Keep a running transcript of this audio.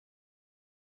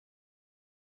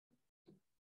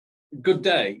Good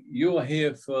day. You're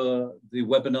here for the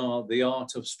webinar, The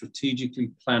Art of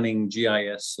Strategically Planning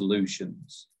GIS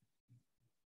Solutions.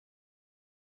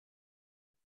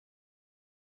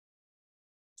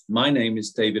 My name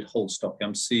is David Holdstock.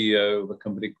 I'm CEO of a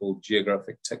company called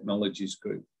Geographic Technologies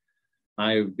Group.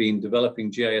 I've been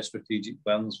developing GIS strategic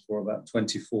plans for about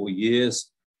 24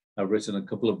 years. I've written a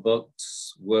couple of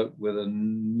books, worked with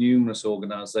numerous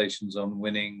organizations on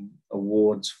winning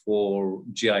awards for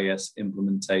GIS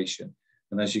implementation.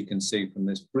 And as you can see from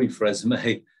this brief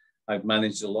resume, I've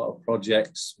managed a lot of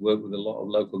projects, worked with a lot of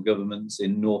local governments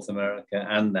in North America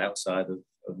and outside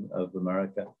of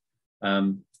America,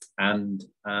 and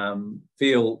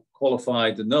feel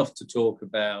qualified enough to talk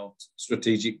about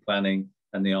strategic planning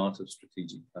and the art of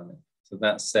strategic planning. So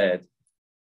that said,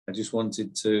 I just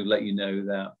wanted to let you know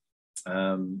that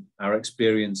our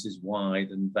experience is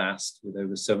wide and vast, with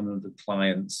over 700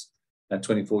 clients,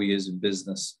 24 years in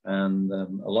business, and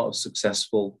a lot of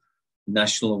successful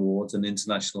national awards and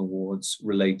international awards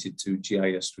related to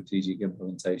GIS strategic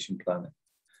implementation planning.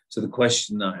 So the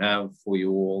question I have for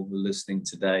you all listening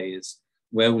today is,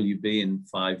 where will you be in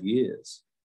 5 years?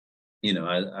 You know,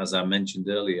 as I mentioned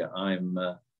earlier, I am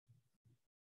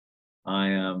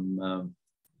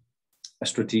a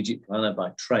strategic planner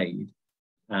by trade,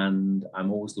 and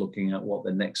I'm always looking at what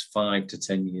the next 5 to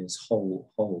 10 years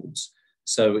holds.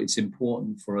 So it's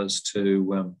important for us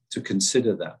to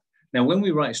consider that. Now, when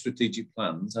we write strategic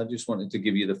plans, I just wanted to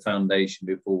give you the foundation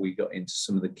before we got into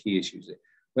some of the key issues.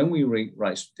 When we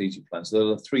write strategic plans, there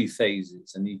are 3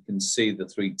 phases, and you can see the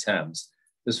 3 tabs.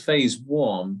 There's phase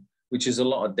 1, which is a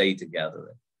lot of data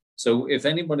gathering. So if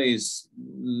anybody's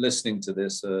listening to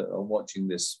this or watching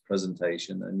this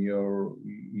presentation, and you're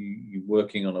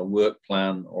working on a work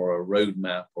plan or a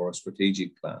roadmap or a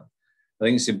strategic plan, I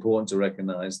think it's important to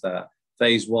recognize that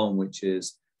phase 1, which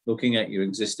is looking at your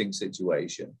existing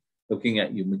situation, looking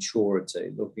at your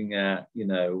maturity, looking at, you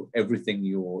know, everything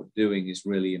you're doing is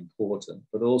really important,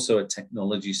 but also a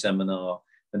technology seminar,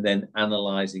 and then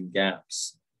analyzing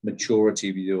gaps, maturity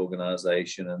of the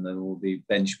organization, and then will be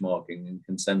benchmarking and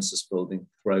consensus building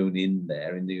thrown in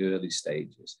there in the early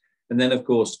stages. And then, of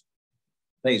course,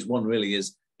 phase 1 really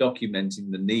is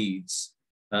documenting the needs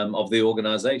of the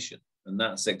organization, and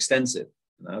that's extensive.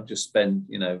 And I've just spent,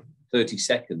 30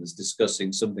 seconds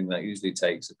discussing something that usually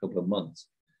takes a couple of months.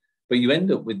 But you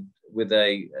end up with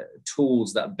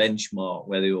tools that benchmark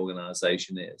where the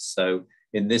organization is. So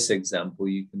in this example,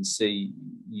 you can see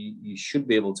you should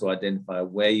be able to identify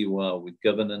where you are with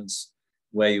governance,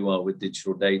 where you are with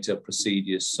digital data,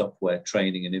 procedures, software,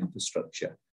 training, and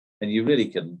infrastructure. And you really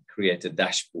can create a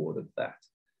dashboard of that.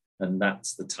 And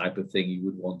that's the type of thing you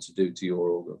would want to do to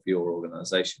your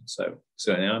organization. So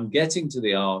now I'm getting to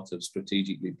the art of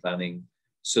strategically planning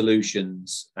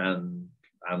solutions and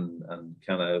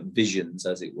kind of visions,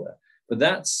 as it were. But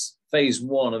that's phase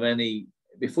 1 of any.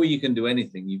 Before you can do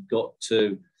anything, you've got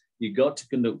to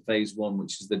conduct phase 1,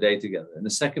 which is the data gathering. And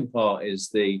the second part is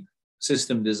the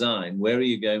system design. Where are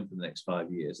you going for the next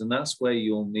 5 years? And that's where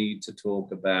you'll need to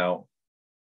talk about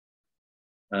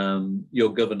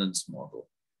your governance model.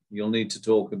 You'll need to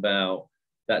talk about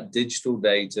that digital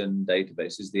data and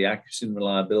databases, the accuracy and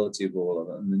reliability of all of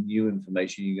it, and the new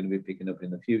information you're going to be picking up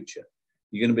in the future.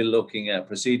 You're going to be looking at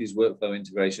procedures, workflow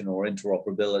integration, or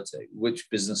interoperability. Which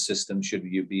business system should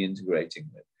you be integrating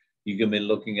with? You're going to be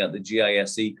looking at the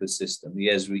GIS ecosystem, the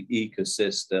Esri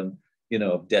ecosystem,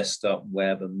 of desktop,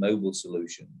 web, and mobile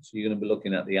solutions. You're going to be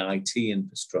looking at the IT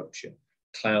infrastructure,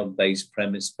 cloud-based,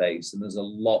 premise-based, and there's a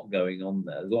lot going on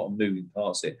there. There's a lot of moving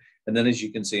parts here. And then, as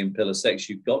you can see in Pillar 6,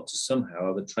 you've got to somehow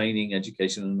have a training,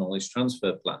 education, and knowledge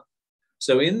transfer plan.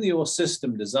 So in your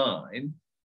system design,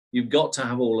 you've got to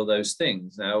have all of those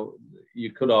things. Now,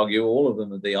 you could argue all of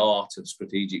them are the art of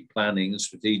strategic planning and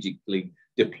strategically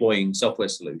deploying software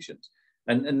solutions.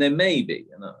 And there may be,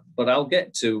 but I'll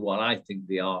get to what I think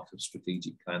the art of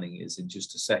strategic planning is in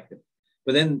just a second.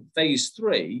 But then phase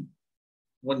 3,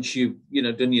 once you've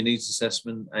done your needs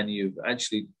assessment and you've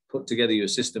actually put together your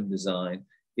system design,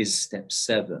 is step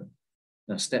 7.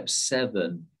 Now, step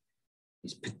 7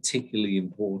 is particularly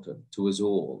important to us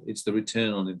all. It's the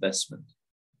return on investment.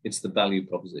 It's the value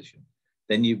proposition.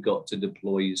 Then you've got to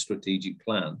deploy your strategic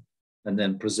plan and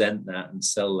then present that and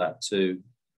sell that to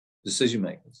decision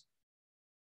makers.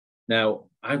 Now,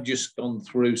 I've just gone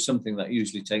through something that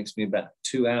usually takes me about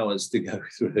 2 hours to go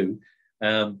through.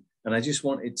 And I just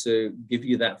wanted to give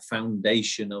you that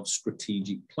foundation of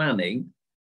strategic planning,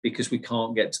 because we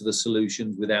can't get to the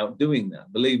solutions without doing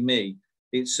that. Believe me,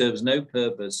 it serves no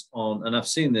purpose and I've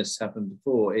seen this happen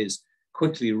before, is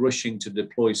quickly rushing to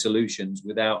deploy solutions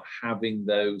without having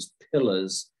those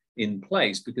pillars in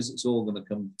place, because it's all going to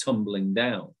come tumbling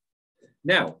down.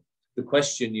 Now, the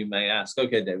question you may ask,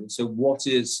 okay, David, so what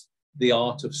is the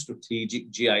art of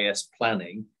strategic GIS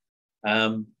planning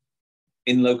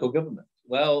in local government?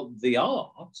 Well, the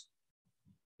art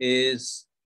is,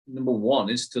 number one,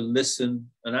 is to listen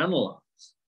and analyze.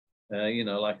 You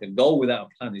know, like a goal without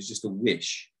a plan is just a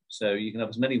wish. So you can have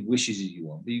as many wishes as you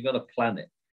want, but you've got to plan it.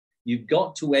 You've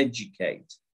got to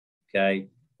educate, okay?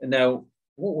 And now,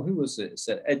 who was it? It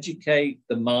said, educate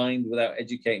the mind without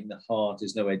educating the heart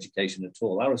is no education at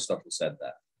all. Aristotle said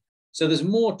that. So there's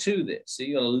more to this. So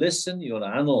you got to listen, you got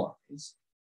to analyze.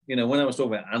 You know, when I was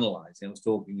talking about analyzing, I was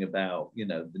talking about, you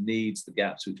know, the needs, the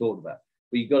gaps we talked about.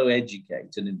 But you've got to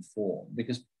educate and inform,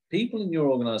 because people in your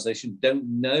organization don't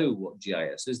know what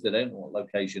GIS is. They don't know what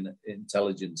location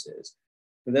intelligence is.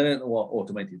 But they don't know what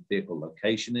automated vehicle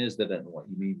location is. They don't know what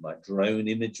you mean by drone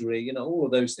imagery, you know, all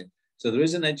of those things. So there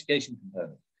is an education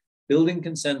component. Building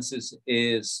consensus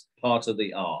is part of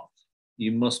the art.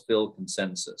 You must build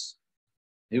consensus.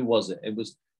 Who was it? It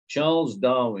was Charles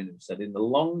Darwin who said, in the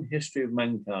long history of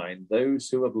mankind, those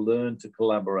who have learned to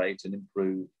collaborate and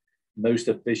improve most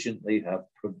efficiently have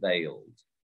prevailed.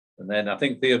 And then I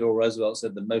think Theodore Roosevelt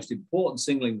said the most important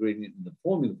single ingredient in the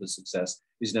formula for success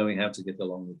is knowing how to get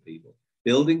along with people.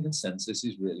 Building consensus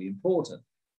is really important.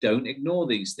 Don't ignore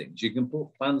these things. You can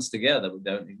put plans together, but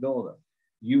don't ignore them.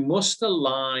 You must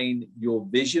align your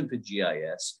vision for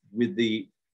GIS with the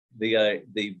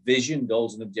vision,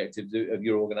 goals, and objectives of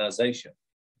your organization.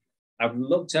 I've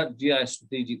looked at GIS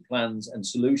strategic plans and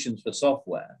solutions for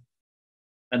software,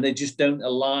 and they just don't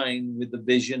align with the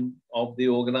vision of the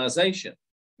organization.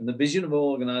 And the vision of an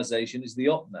organization is the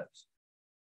utmost.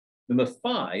 Number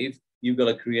 5, you've got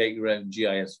to create your own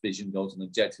GIS vision, goals, and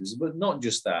objectives, but not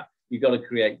just that. You've got to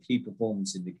create key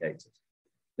performance indicators.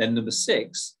 Then number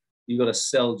 6, you've got to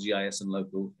sell GIS and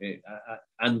local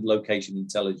and location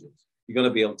intelligence. You've got to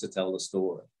be able to tell the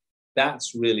story.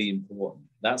 That's really important.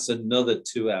 That's another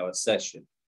 2-hour session.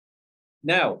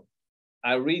 Now,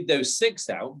 I read those 6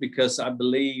 out because I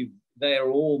believe they are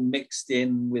all mixed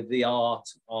in with the art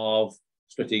of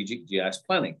strategic GIS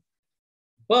planning.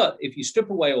 But if you strip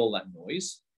away all that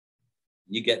noise,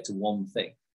 you get to one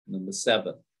thing. Number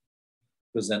 7,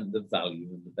 present the value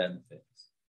and the benefits.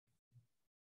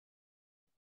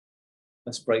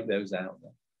 Let's break those out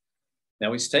then.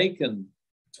 Now, it's taken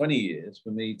 20 years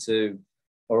for me to,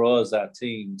 or us, our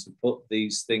team, to put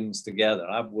these things together.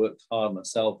 I've worked hard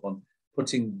myself on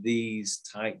putting these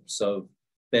types of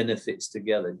benefits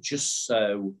together just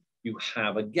so you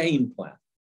have a game plan.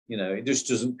 You know, it just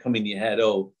doesn't come in your head,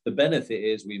 oh, the benefit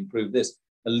is we improve this.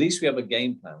 At least we have a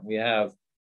game plan. We have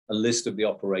a list of the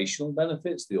operational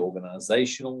benefits, the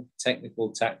organizational,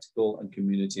 technical, tactical, and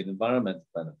community and environmental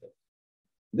benefits.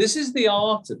 This is the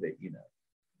art of it, you know,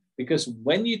 because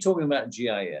when you're talking about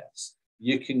GIS,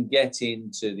 you can get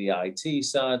into the IT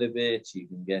side of it, you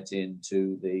can get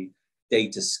into the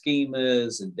data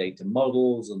schemas and data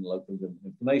models and local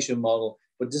information model,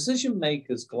 but decision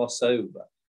makers gloss over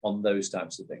on those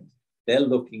types of things. They're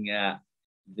looking at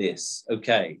this.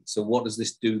 Okay, so what does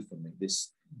this do for me,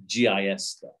 this GIS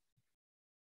stuff?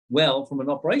 Well, from an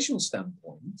operational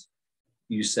standpoint,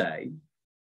 you say,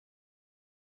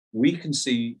 we can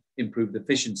see improved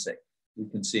efficiency. We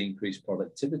can see increased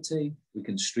productivity. We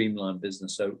can streamline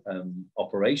business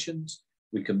operations.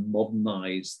 We can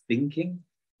modernize thinking.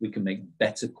 We can make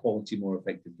better quality, more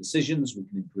effective decisions. We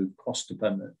can improve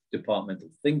cross-departmental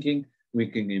thinking. We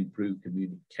can improve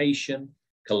communication,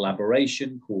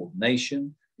 collaboration,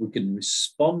 coordination. We can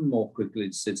respond more quickly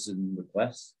to citizen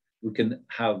requests. We can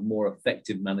have more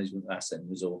effective management of asset and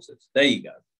resources. There you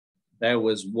go. There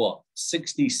was what,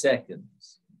 60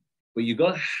 seconds. But you've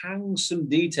got to hang some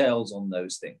details on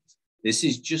those things. This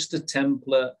is just a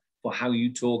template for how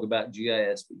you talk about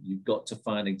GIS, but you've got to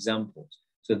find examples.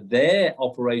 So they're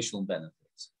operational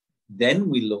benefits. Then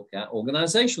we look at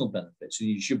organizational benefits. So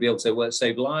you should be able to say, well, it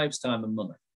saves lives, time, and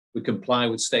money. We comply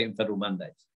with state and federal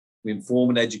mandates. We inform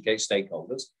and educate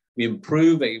stakeholders. We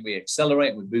improve, we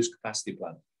accelerate, and we boost capacity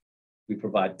planning. We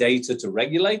provide data to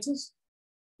regulators,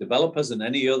 developers, and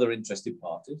any other interested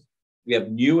parties. We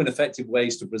have new and effective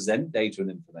ways to present data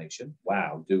and information.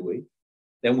 Wow, do we?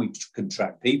 Then we can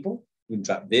track people, we can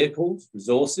track vehicles,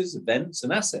 resources, events,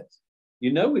 and assets.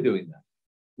 You know we're doing that.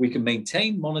 We can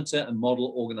maintain, monitor, and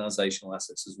model organizational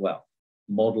assets as well.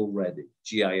 Model ready,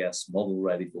 GIS, model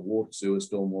ready for water, sewer,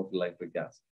 stormwater, electric,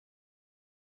 gas.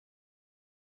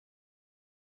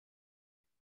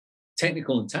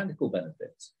 Technical and tactical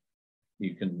benefits.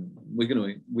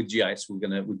 With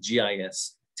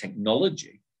GIS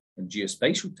technology and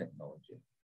geospatial technology,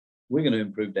 we're going to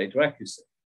improve data accuracy.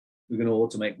 We're going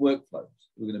to automate workflows.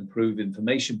 We're going to improve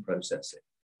information processing,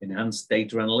 enhance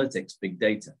data analytics, big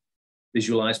data,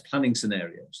 visualize planning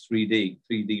scenarios, 3D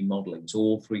modeling, it's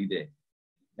all 3D,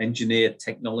 engineer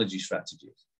technology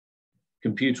strategies,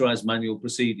 computerize manual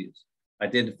procedures,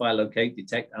 identify, locate,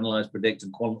 detect, analyze, predict,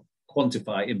 and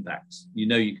quantify impacts. You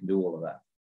know you can do all of that.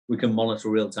 We can monitor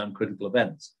real-time critical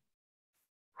events.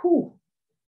 Whew.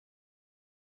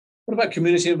 What about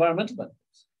community environmental benefits?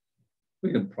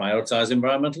 We can prioritize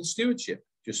environmental stewardship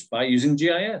just by using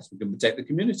GIS. We can protect the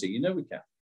community. You know we can.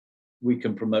 We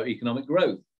can promote economic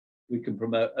growth. We can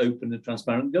promote open and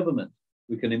transparent government.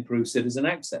 We can improve citizen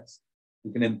access.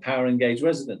 We can empower and engage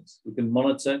residents. We can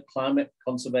monitor climate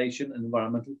conservation and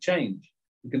environmental change.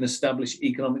 We can establish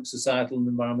economic, societal, and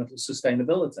environmental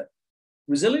sustainability.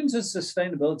 Resilience and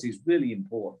sustainability is really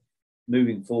important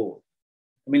moving forward.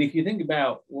 I mean, if you think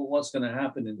about what's going to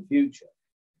happen in the future,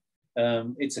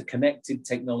 it's a connected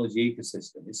technology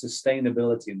ecosystem. It's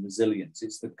sustainability and resilience.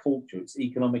 It's the culture. It's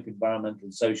economic, environmental,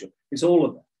 and social. It's all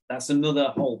of that. That's another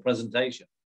whole presentation.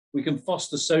 We can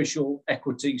foster social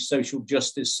equity, social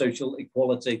justice, social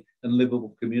equality, and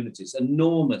livable communities.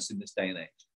 Enormous in this day and age.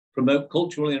 Promote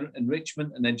cultural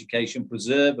enrichment and education,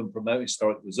 preserve and promote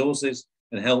historic resources,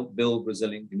 and help build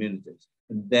resilient communities.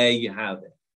 And there you have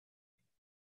it.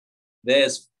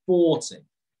 There's 40.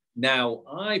 Now,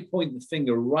 I point the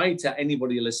finger right at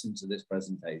anybody listening to this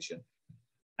presentation.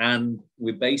 And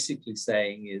we're basically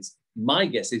saying is, my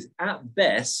guess is at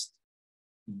best,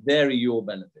 there are your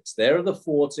benefits. There are the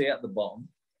 40 at the bottom.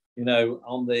 You know,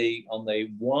 on the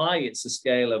Y, it's a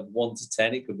scale of 1 to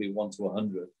 10. It could be 1 to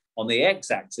 100. On the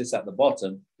X-axis at the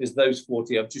bottom is those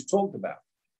 40 I've just talked about.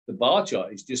 The bar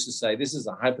chart is just to say this is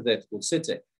a hypothetical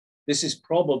city. This is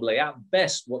probably at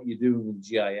best what you're doing with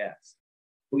GIS.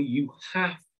 But you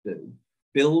have to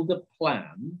build a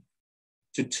plan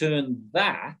to turn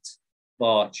that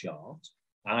bar chart,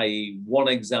 i.e. one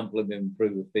example of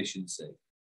improved efficiency,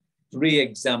 3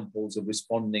 examples of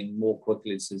responding more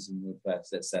quickly to citizen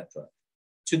requests, etc.,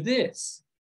 to this.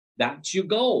 That's your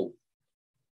goal.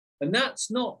 And that's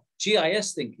not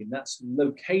GIS thinking, that's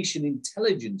location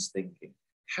intelligence thinking.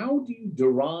 How do you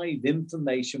derive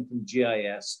information from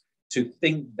GIS to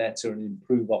think better and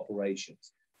improve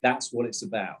operations? That's what it's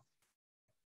about.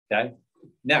 Okay.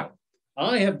 Now,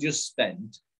 I have just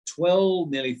spent 12,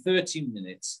 nearly 13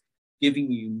 minutes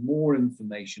giving you more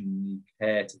information than you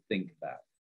care to think about.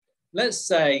 Let's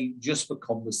say, just for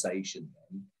conversation,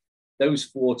 then, those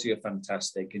 40 are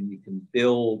fantastic and you can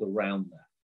build around that.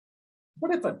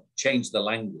 What if I changed the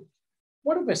language?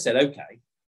 What if I said, okay,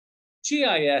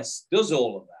 GIS does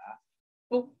all of that,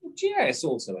 but GIS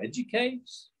also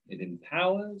educates, it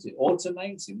empowers, it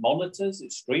automates, it monitors,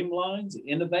 it streamlines, it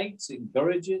innovates, it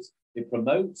encourages, it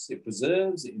promotes, it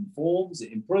preserves, it informs,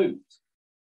 it improves.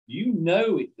 You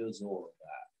know it does all of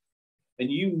that.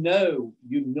 And you know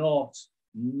you're not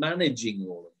managing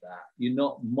all of that. You're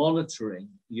not monitoring,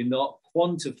 you're not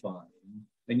quantifying,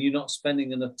 and you're not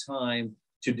spending enough time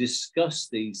to discuss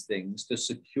these things to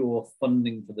secure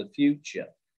funding for the future.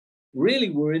 Really,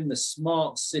 we're in the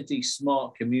smart city,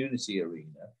 smart community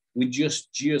arena. We're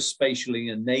just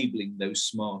geospatially enabling those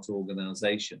smart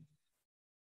organizations.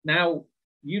 Now,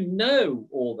 you know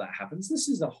all that happens. This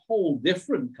is a whole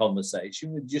different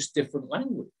conversation with just different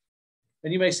language.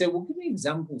 And you may say, well, give me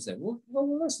examples then. Well,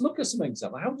 let's look at some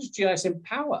examples. How does GIS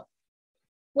empower?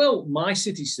 Well, My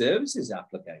City Services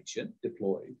application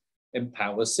deployed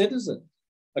empowers citizens.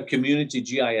 A community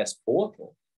GIS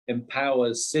portal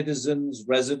empowers citizens,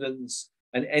 residents,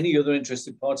 and any other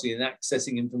interested party in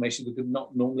accessing information they could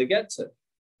not normally get to.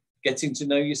 Getting to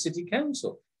know your city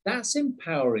council. That's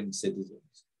empowering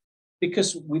citizens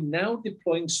because we're now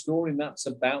deploying story maps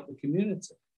about the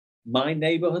community. My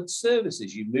Neighborhood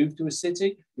Services. You move to a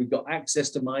city, we've got access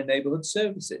to My Neighborhood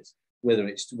Services, whether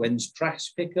it's when's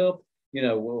trash pickup, you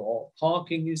know, what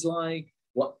parking is like,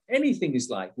 what anything is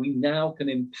like, we now can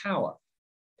empower.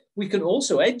 We can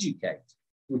also educate.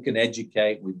 We can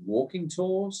educate with walking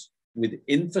tours, with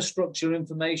infrastructure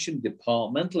information,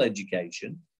 departmental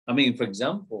education. I mean, for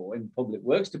example, in public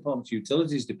works departments,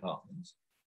 utilities departments,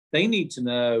 they need to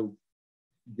know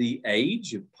the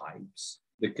age of pipes,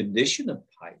 the condition of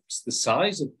pipes, the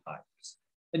size of pipes.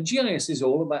 And GIS is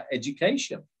all about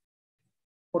education.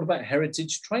 What about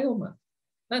heritage trail map?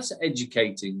 That's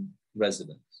educating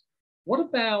residents. What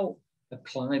about a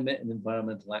climate and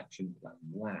environmental action plan?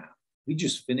 Wow, we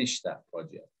just finished that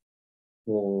project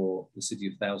for the city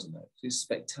of Thousand Oaks. It's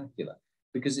spectacular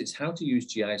because it's how to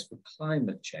use GIS for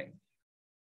climate change.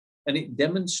 And it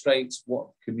demonstrates what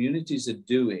communities are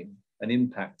doing and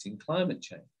impacting climate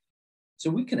change. So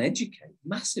we can educate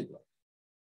massively.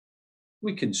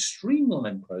 We can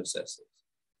streamline processes.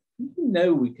 You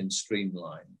know, we can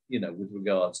streamline, you know, with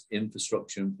regards to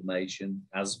infrastructure information,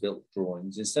 as-built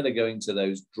drawings. Instead of going to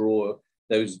those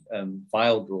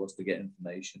file drawers to get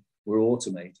information, we're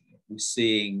automating it. We're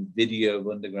seeing video of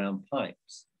underground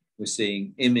pipes. We're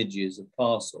seeing images of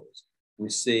parcels. We're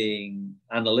seeing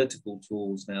analytical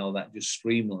tools now that just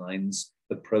streamlines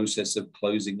the process of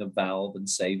closing a valve and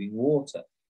saving water.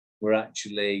 We're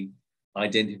actually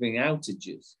identifying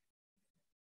outages.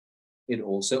 It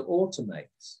also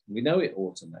automates. We know it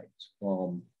automates,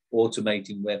 from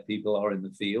automating where people are in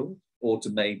the field,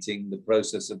 automating the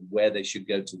process of where they should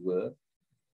go to work,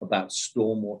 about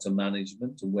stormwater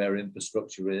management and where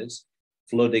infrastructure is,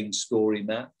 flooding story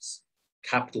maps,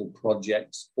 capital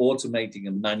projects, automating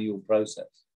a manual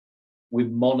process. We're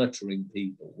monitoring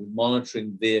people, we're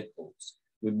monitoring vehicles,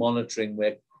 we're monitoring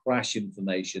where crash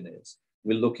information is.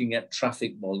 We're looking at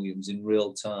traffic volumes in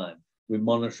real time. We're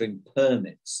monitoring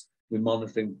permits. We're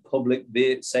monitoring public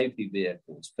safety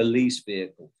vehicles, police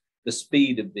vehicles, the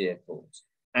speed of vehicles,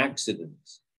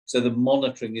 accidents. So the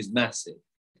monitoring is massive.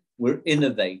 We're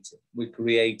innovating. We're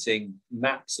creating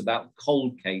maps about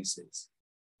cold cases.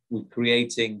 We're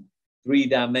creating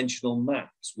three-dimensional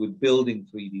maps. We're building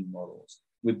 3D models.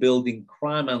 We're building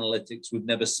crime analytics we've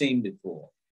never seen before.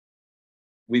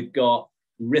 We've got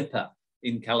RIPA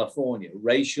in California,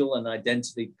 racial and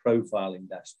identity profiling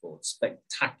dashboard,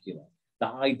 spectacular,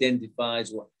 that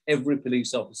identifies what every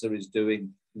police officer is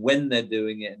doing, when they're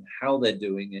doing it, and how they're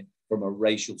doing it from a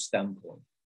racial standpoint.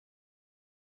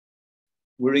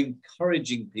 We're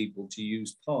encouraging people to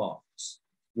use parks.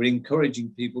 We're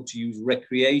encouraging people to use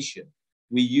recreation.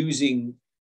 We're using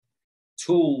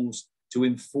tools to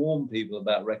inform people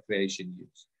about recreation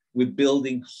use. We're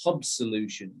building hub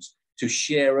solutions to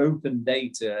share open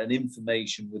data and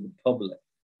information with the public.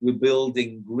 We're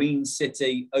building green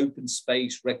city, open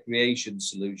space recreation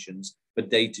solutions for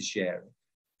data sharing.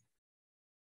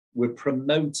 We're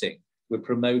promoting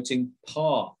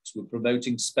parks, we're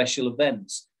promoting special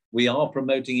events. We are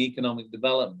promoting economic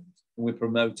development, and we're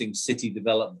promoting city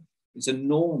development. It's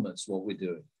enormous what we're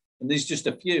doing. And there's just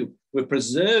a few. We're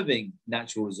preserving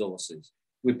natural resources.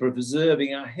 We're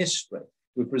preserving our history.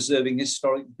 We're preserving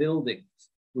historic buildings.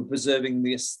 We're preserving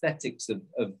the aesthetics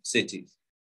of cities.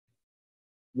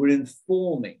 We're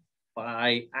informing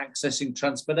by accessing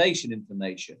transportation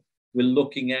information. We're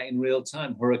looking at in real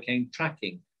time hurricane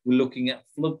tracking. We're looking at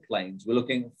floodplains. We're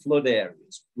looking at flood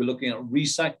areas. We're looking at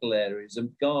recycle areas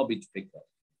and garbage pickup.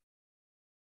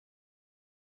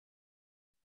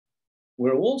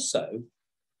 We're also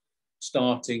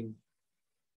starting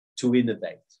to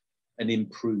innovate and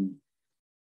improve.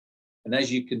 And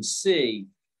as you can see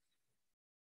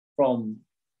from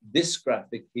this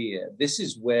graphic here, this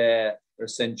is where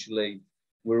essentially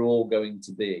we're all going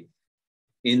to be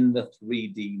in the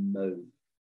 3D mode.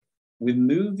 We're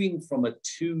moving from a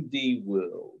 2D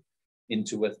world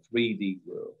into a 3D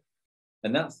world.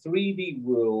 And that 3D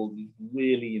world is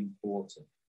really important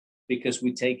because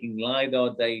we're taking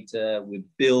LiDAR data, we're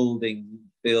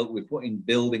putting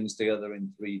buildings together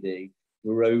in 3D,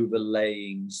 we're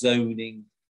overlaying zoning,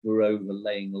 we're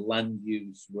overlaying land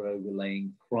use, we're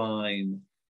overlaying crime,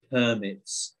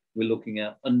 permits, we're looking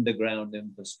at underground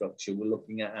infrastructure, we're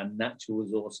looking at our natural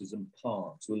resources and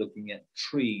parks, we're looking at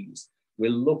trees, we're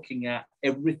looking at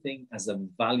everything as a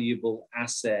valuable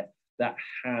asset that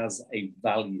has a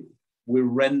value. We're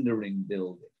rendering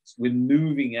buildings. We're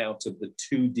moving out of the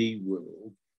 2D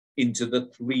world into the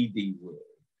 3D world.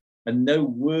 And no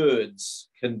words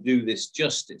can do this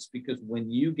justice, because when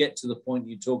you get to the point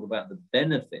you talk about the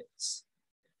benefits,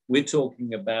 we're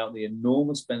talking about the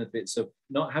enormous benefits of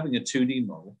not having a 2D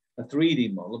model, a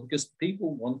 3D model, because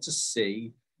people want to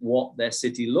see what their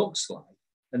city looks like,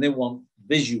 and they want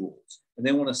visuals, and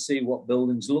they want to see what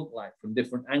buildings look like from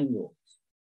different angles.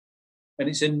 And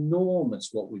it's enormous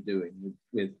what we're doing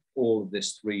with all of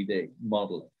this 3D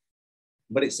modeling.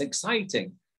 But it's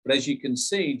exciting. But as you can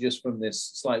see just from this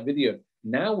slide video,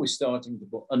 now we're starting to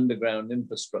put underground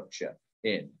infrastructure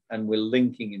in, and we're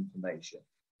linking information.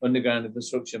 Underground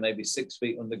infrastructure may be 6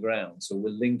 feet underground. So we're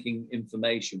linking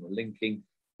information, we're linking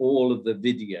all of the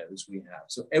videos we have.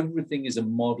 So everything is a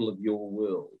model of your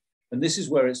world. And this is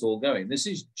where it's all going. This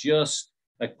is just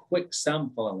a quick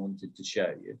sample I wanted to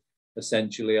show you,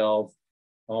 essentially, of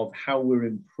how we're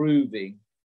improving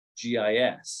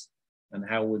GIS and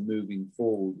how we're moving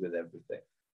forward with everything.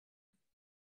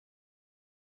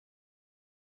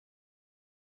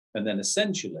 And then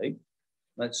essentially,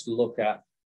 let's look at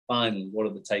finally, what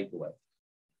are the takeaways?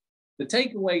 The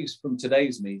takeaways from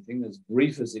today's meeting, as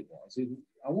brief as it was,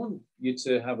 I want you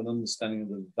to have an understanding of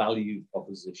the value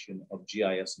proposition of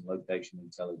GIS and location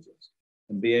intelligence.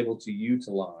 and be able to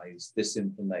utilize this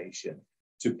information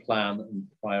to plan and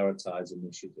prioritize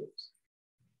initiatives.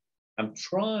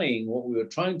 What we were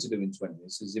trying to do in 20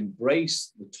 years is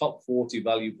embrace the top 40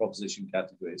 value proposition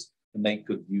categories and make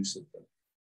good use of them.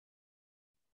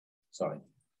 Sorry.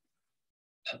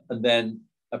 And then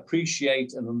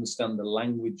appreciate and understand the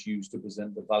language used to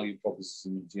present the value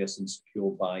proposition of GIS and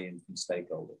secure buy-in from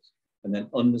stakeholders. And then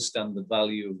understand the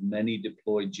value of many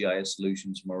deployed GIS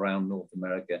solutions from around North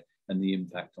America and the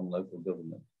impact on local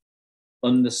government.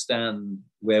 Understand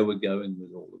where we're going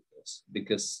with all of this,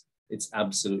 because it's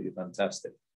absolutely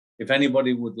fantastic. If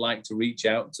anybody would like to reach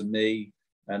out to me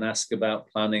and ask about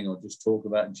planning or just talk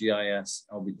about GIS,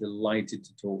 I'll be delighted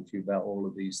to talk to you about all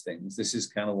of these things. This is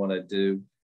kind of what I do.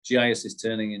 GIS is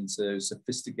turning into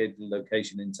sophisticated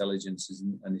location intelligence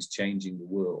and is changing the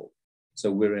world. So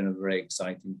we're in a very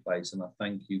exciting place, and I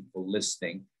thank you for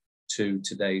listening to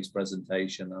today's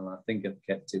presentation, and I think I've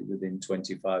kept it within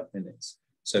 25 minutes.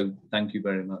 So thank you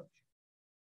very much.